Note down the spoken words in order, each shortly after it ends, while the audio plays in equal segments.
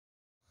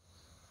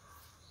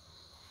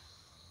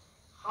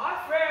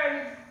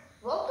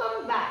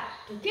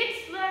to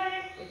Kids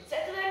Learning with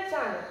Sethu and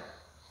Sanu.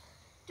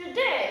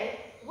 Today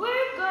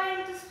we're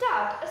going to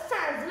start a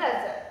science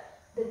lesson.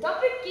 The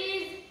topic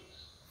is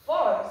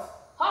force.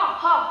 Ha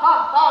ha ha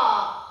ha!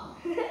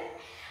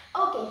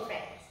 Okay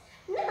friends,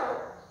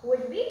 now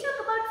when we talk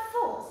about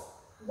force,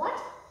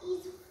 what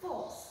is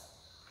force?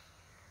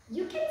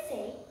 You can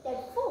say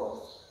that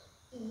force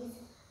is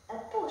a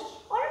push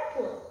or a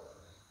pull.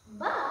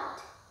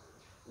 But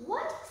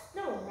what is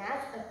known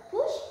as a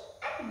push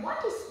and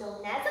what is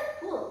known as a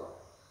pull?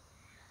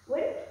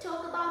 When we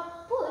talk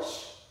about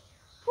push,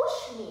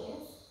 push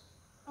means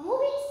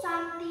moving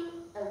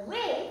something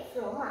away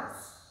from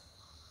us.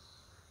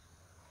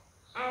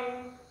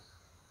 And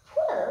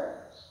pull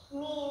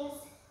means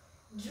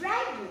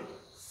dragging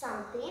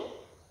something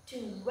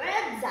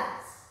towards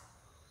us.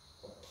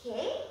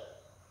 Okay?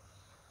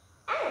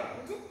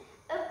 And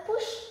a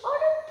push or a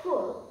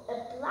pull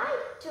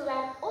applied to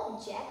an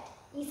object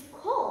is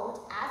called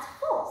as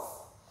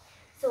force.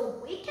 So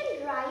we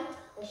can write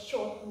a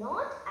short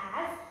note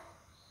as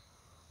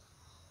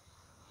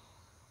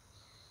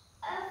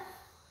a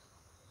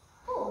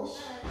push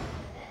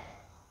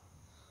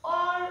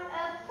or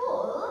a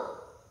pull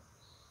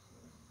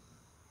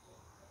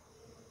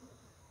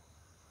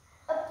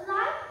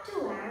applied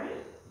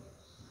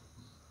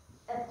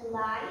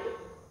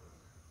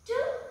to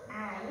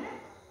an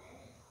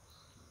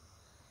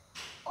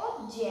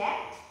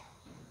object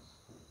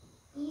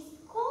is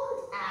called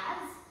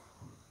as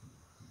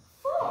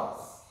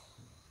force.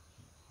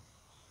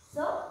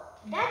 So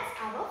that's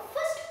our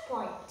first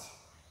point.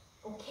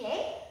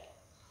 Okay?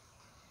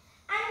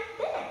 And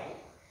then,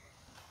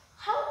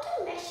 how to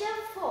measure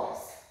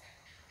force?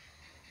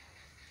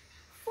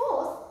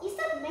 Force is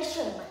a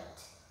measurement.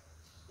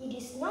 It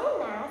is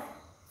known as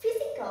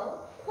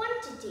physical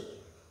quantity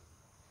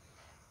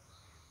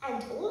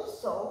and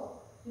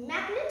also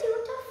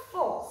magnitude of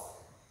force.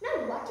 Now,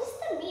 what is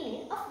the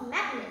meaning of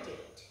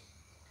magnitude?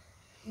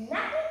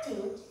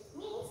 Magnitude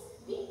means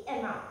the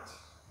amount.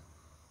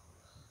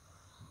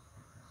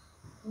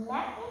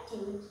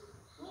 Magnitude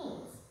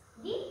means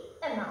the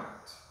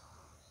amount.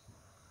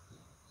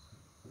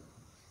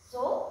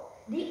 So,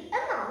 the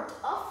amount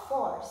of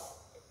force.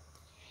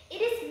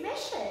 It is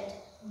measured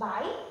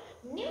by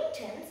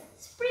Newton's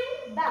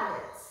spring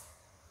balance.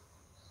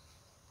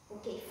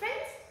 Okay,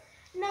 friends?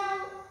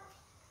 Now,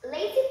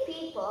 lazy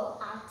people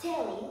are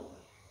telling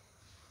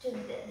to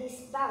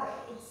this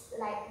balance. It's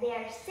like they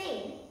are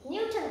saying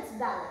Newton's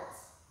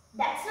balance.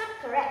 That's not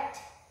correct.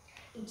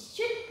 It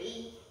should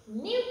be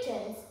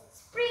Newton's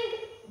spring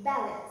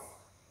balance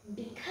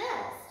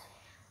because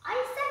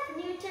Isaac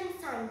Newton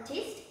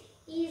scientist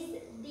is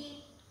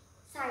the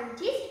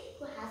scientist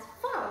who has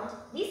found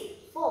this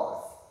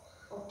force.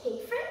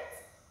 Okay friends?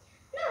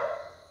 Now,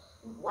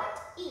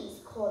 what is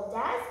called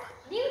as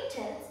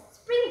Newton's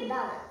spring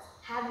balance?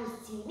 Have you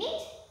seen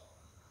it?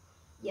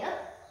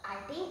 Yep, I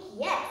think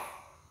yes.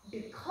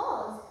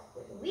 Because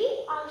when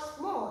we are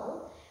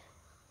small,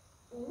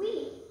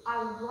 we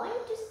are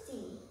going to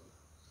see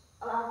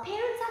our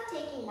parents are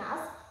taking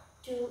us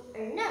to a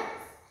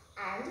nurse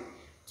and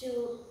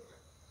to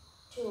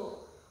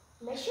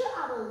measure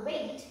our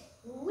weight.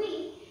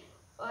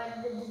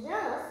 The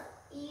nurse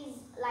is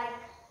like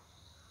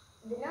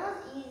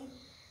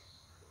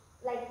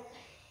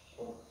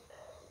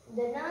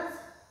the nurse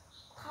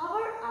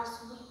cover us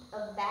with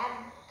a bag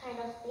kind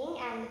of thing,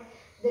 and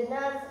the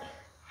nurse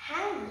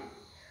hangs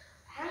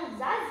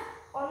us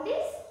on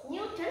this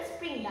Newton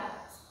spring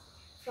balance.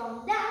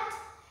 From that,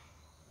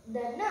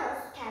 the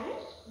nurse can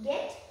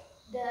get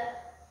the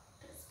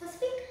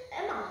specific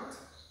amount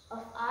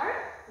of our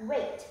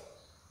weight.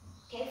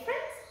 Okay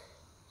friends?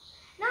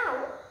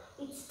 Now,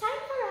 it's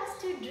time for us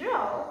to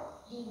draw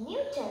the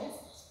Newton's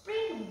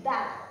spring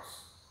balance.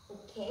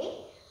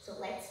 Okay? So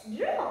let's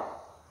draw.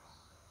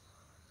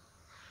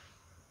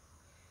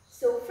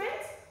 So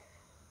friends,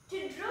 to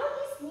draw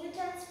this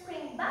Newton's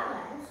spring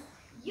balance,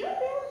 you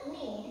will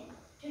need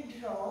to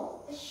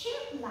draw a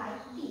shape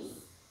like this.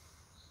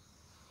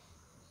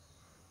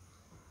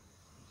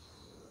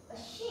 A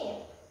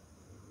shape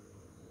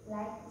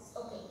like this.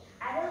 Okay,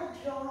 I will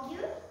draw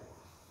you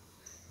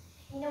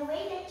in a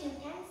way that you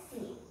can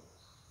see.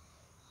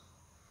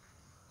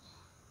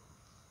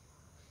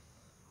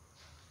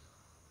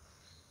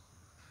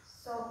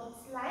 So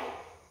it's like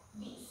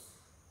this.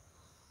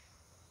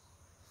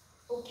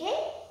 Okay,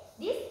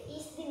 this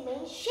is the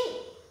main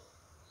shape.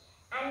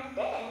 And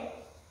then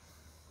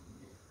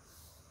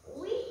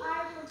we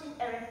are putting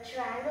a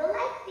rectangle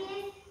like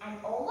this,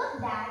 and over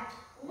that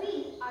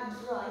we are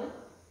drawing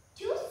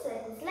two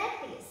circles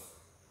like this.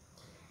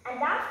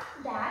 And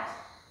after that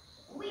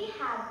we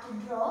have to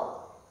draw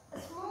a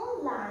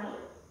small line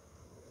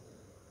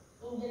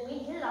in the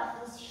middle of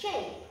this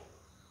shape.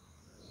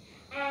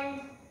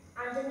 And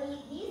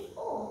underneath this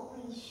O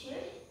we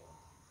should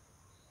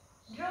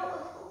draw a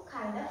hook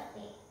kind of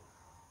thing.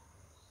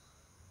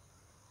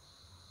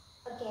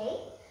 Okay,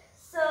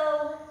 so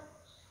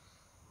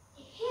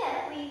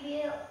here we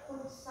will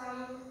put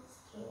some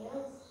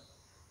scales.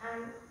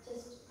 I'm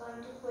just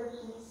going to put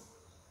these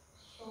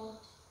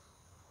short,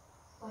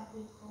 what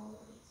we call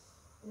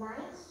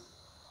Nice.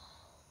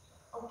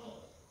 Okay.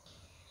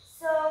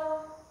 So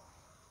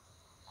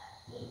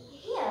in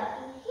here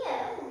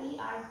we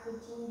are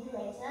putting the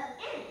letter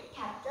N,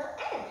 capital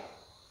N,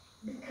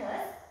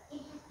 because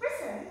it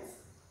represents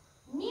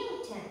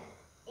Newton.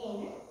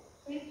 N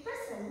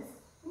represents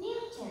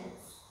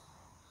Newtons.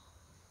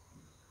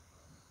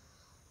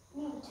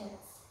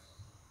 Newtons.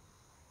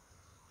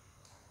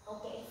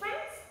 Okay,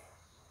 friends.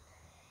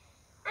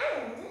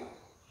 And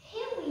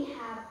here we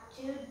have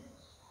to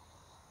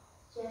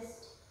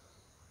just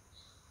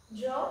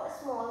draw a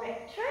small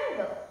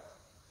rectangle.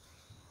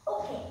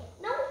 Okay,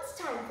 now it's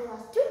time for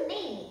us to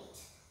name it.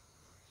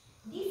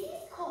 This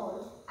is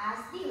called as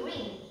the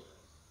ring.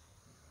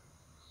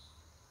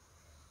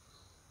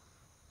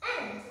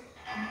 And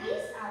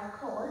these are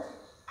called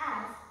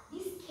as the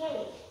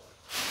scale.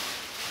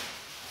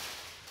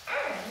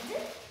 And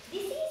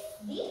this is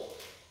the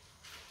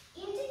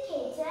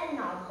indicator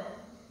knob.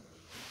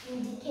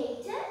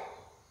 Indicator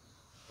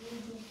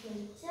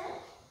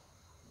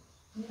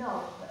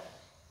knob.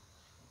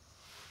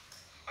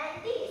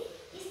 And this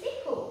is the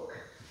hook.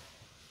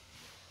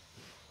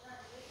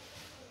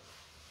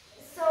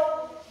 So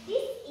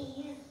this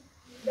is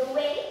the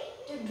way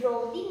to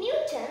draw the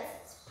Newton's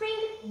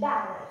spring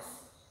balance.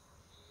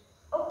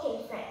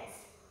 Okay, friends.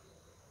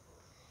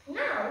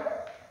 Now,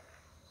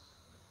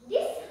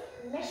 this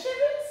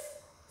measuring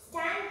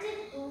standard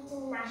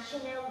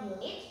international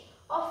unit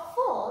of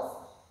force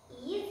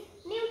is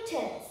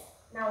Newtons.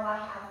 Now, I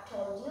have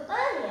told you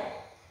earlier,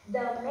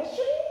 the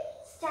measuring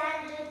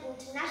standard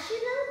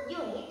international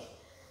unit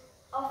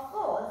of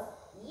force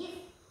is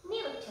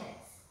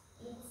Newtons.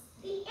 It's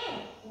the N.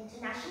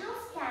 International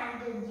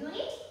standard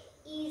unit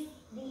is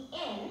the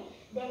N.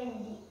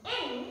 Then the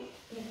N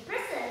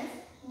represents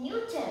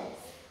Newtons.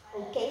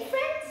 Okay,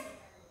 friends?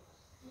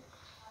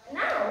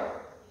 Now,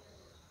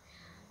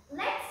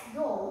 let's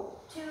go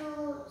to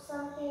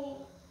something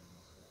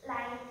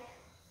like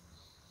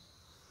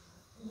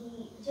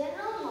the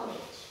general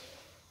knowledge.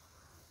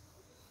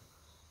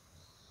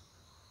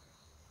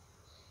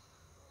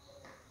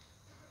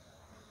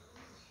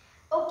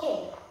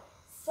 Okay,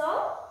 so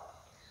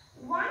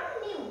 1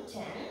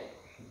 Newton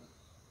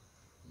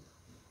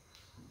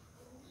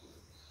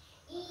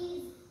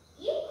is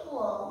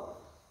equal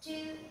to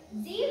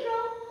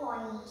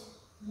 0.1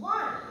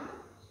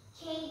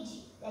 kg,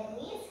 that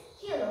means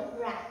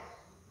kilogram,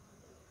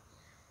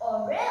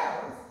 or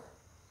else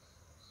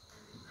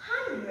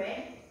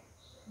 100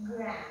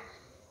 gram.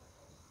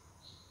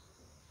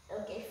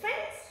 Okay,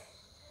 friends?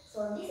 So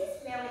this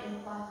is very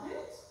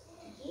important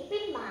to keep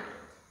in mind.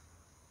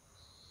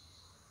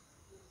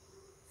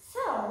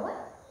 So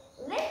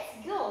let's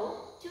go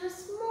to a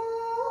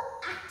small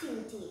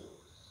activity.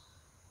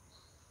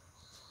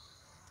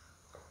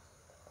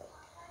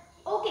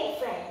 Okay,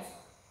 friends.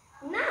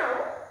 Now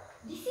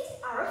this is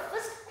our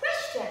first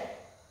question.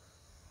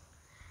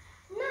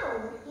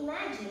 Now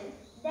imagine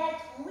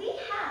that we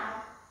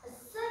have a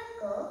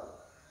circle,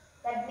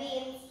 that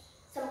means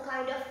some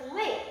kind of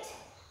weight.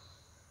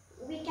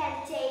 We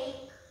can take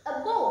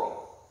a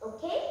ball,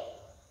 okay?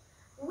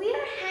 We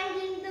are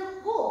hanging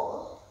the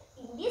ball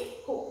in this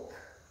hook,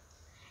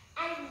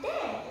 and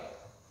then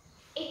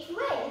it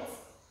weighs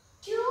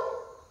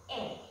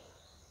 2n.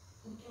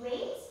 It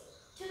weighs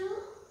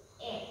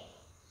 2n.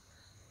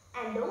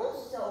 And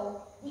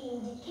also the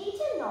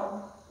indicator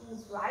knob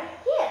is right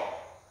here.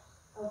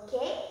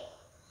 Okay?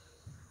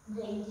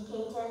 The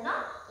indicator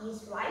knob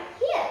is right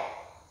here.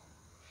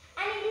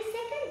 And in the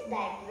second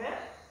diagram,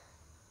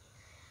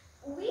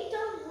 we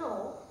don't know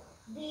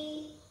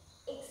the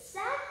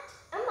exact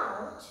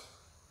amount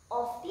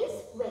of this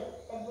weight.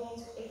 That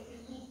means if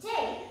we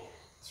take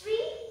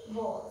 2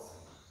 balls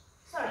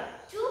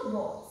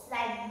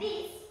like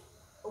this,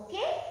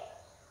 okay,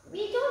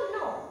 we don't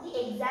know the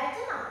exact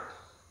amount.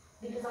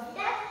 Because of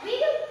that, we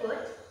will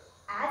put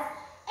as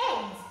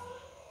eggs,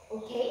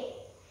 okay.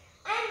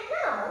 And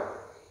now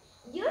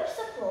you're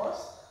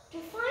supposed to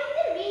find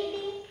the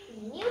reading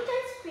in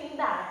Newton's spring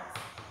balance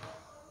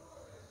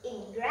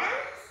in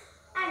grams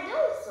and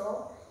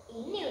also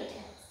in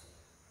newtons.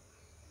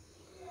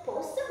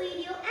 Pause the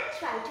video and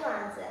try to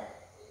answer.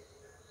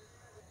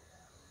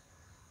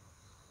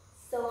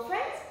 So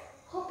friends,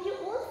 hope you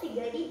all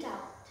figured it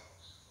out.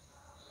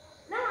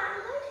 Now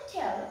I'm going to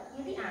tell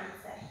you the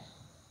answer.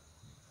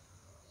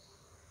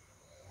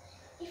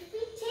 If we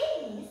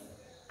take this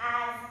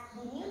as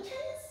the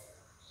newtons,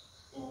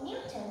 in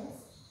newtons,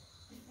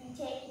 if we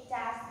take it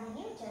as the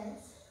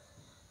newtons,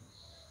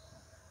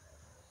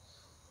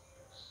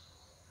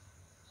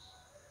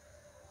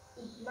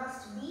 it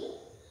must be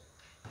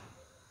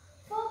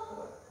 4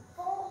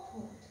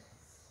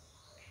 newtons,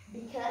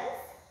 because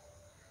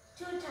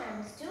 2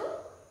 times 2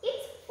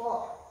 is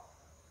 4.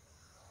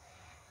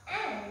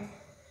 And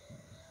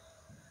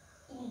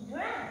in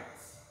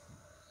grams,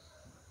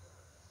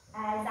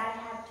 as I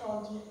have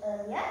told you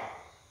earlier,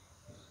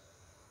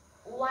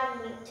 1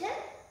 Newton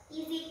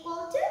is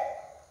equal to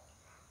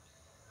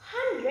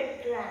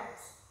 100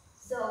 grams.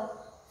 So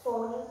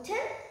 4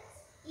 Newton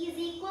is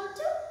equal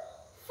to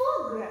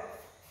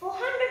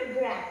 400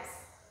 grams.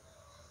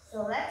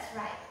 So let's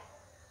write.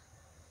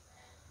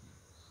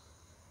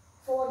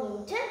 4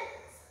 newtons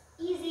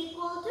is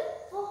equal to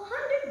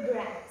 400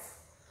 grams.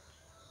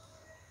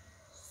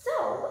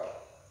 So,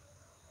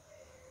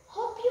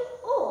 hope you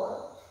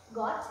all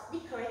got the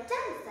correct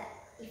answer.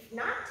 If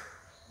not,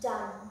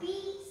 don't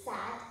be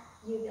sad.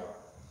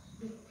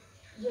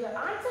 Your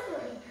answer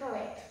will be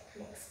correct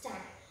next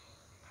time.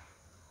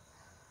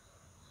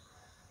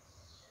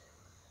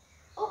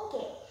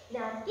 Okay,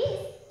 now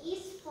this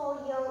is for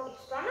your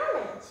extra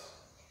knowledge.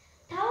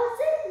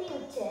 1000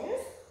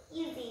 newtons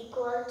is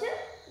equal to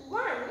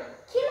 1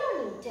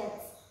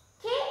 kilonewtons.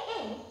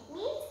 Kn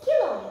means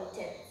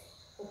kilonewtons.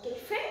 Okay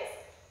friends,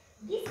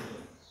 this is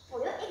for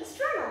your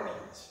extra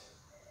knowledge.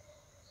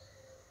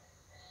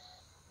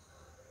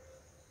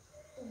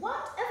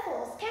 What a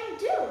force can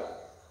do?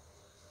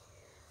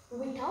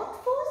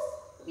 Without force,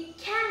 we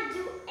can't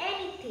do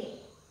anything.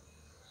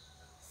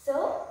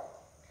 So,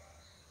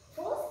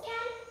 force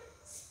can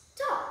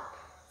stop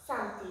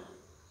something.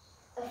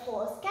 A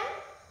force can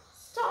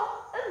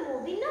stop a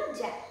moving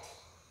object.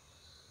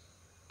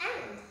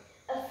 And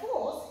a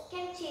force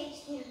can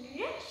change the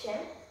direction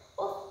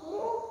of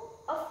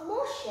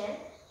motion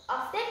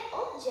of that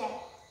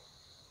object.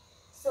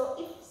 So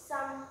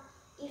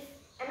if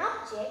an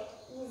object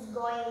is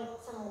going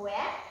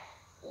somewhere,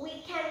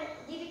 we can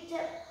give it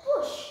a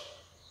push,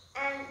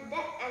 and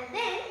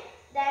then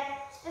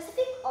that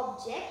specific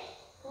object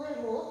will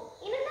move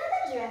in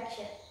another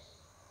direction.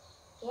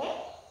 Okay?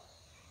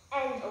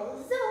 And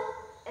also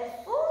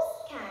a force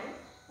can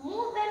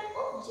move an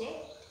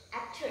object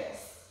at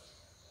rest.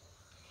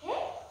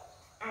 Okay?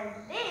 And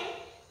then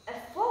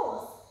a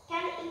force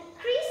can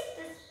increase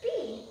the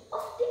speed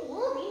of the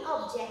moving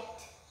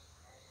object.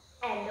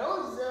 And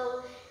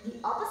also the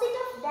opposite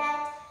of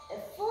that,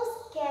 a force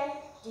can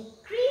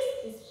decrease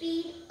the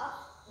speed of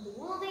the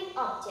moving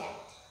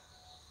object.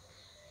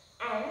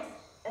 And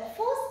a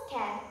force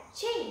can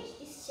change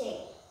the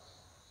shape.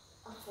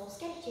 A force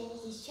can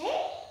change the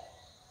shape?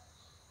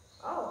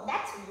 Oh,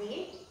 that's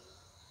weird.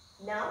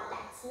 No,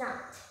 that's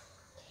not.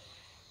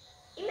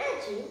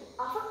 Imagine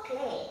of a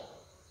clay.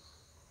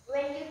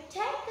 When you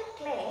take a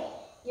clay,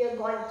 you're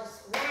going to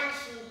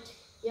smash it,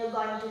 you're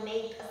going to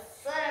make a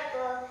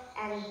circle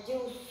and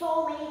do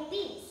so many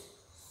things.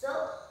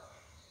 So,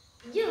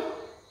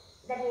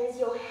 that means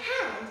your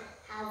hand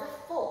has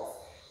a force,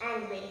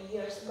 and when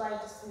you're going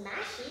to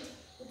smash it,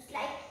 it's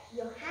like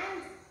your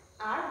hands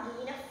are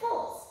giving a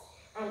force,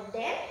 and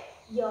then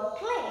your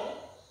clay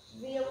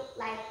will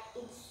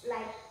it's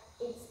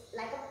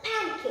like a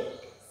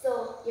pancake.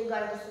 So you're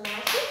going to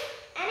smash it,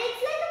 and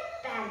it's like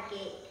a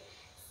pancake.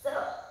 So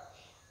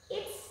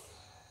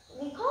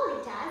we call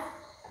it as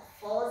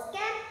a force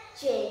can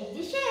change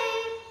the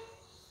shape.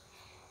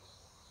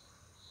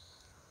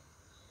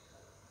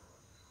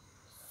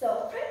 So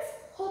friends,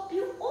 hope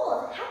you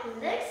all have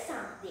learned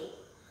something.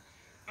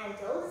 And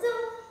also,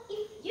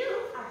 if you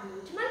are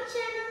new to my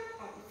channel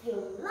and if you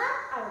love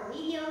our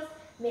videos,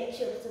 make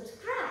sure to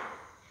subscribe.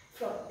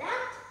 From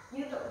that,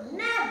 you will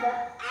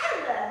never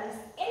ever miss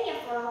any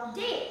of our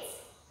updates.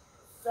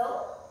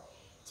 So,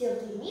 till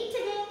we meet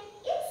again,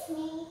 it's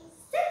me,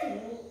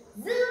 Sethu,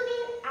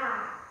 zooming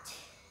out.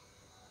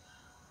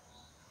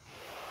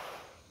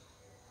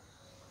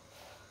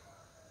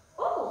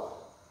 Oh,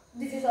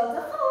 this is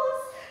also